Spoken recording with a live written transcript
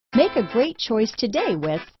Make a great choice today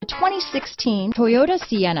with the 2016 Toyota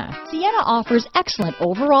Sienna. Sienna offers excellent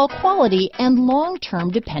overall quality and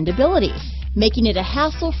long-term dependability, making it a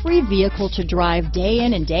hassle-free vehicle to drive day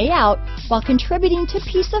in and day out while contributing to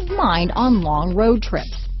peace of mind on long road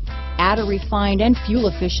trips. Add a refined and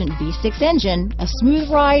fuel-efficient V6 engine, a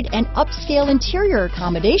smooth ride, and upscale interior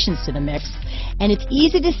accommodations to the mix, and it's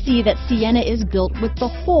easy to see that Sienna is built with the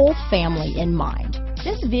whole family in mind.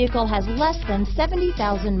 This vehicle has less than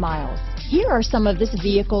 70,000 miles. Here are some of this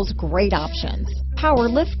vehicle's great options: power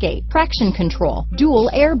liftgate, traction control, dual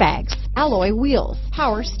airbags, alloy wheels,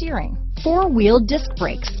 power steering, four-wheel disc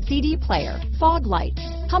brakes, CD player, fog lights,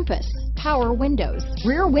 compass, power windows,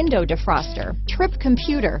 rear window defroster, trip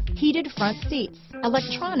computer, heated front seats,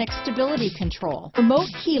 electronic stability control, remote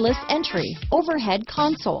keyless entry, overhead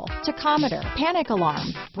console, tachometer, panic alarm,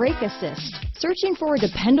 brake assist. Searching for a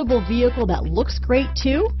dependable vehicle that looks great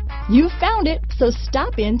too? You found it, so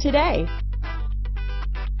stop in today.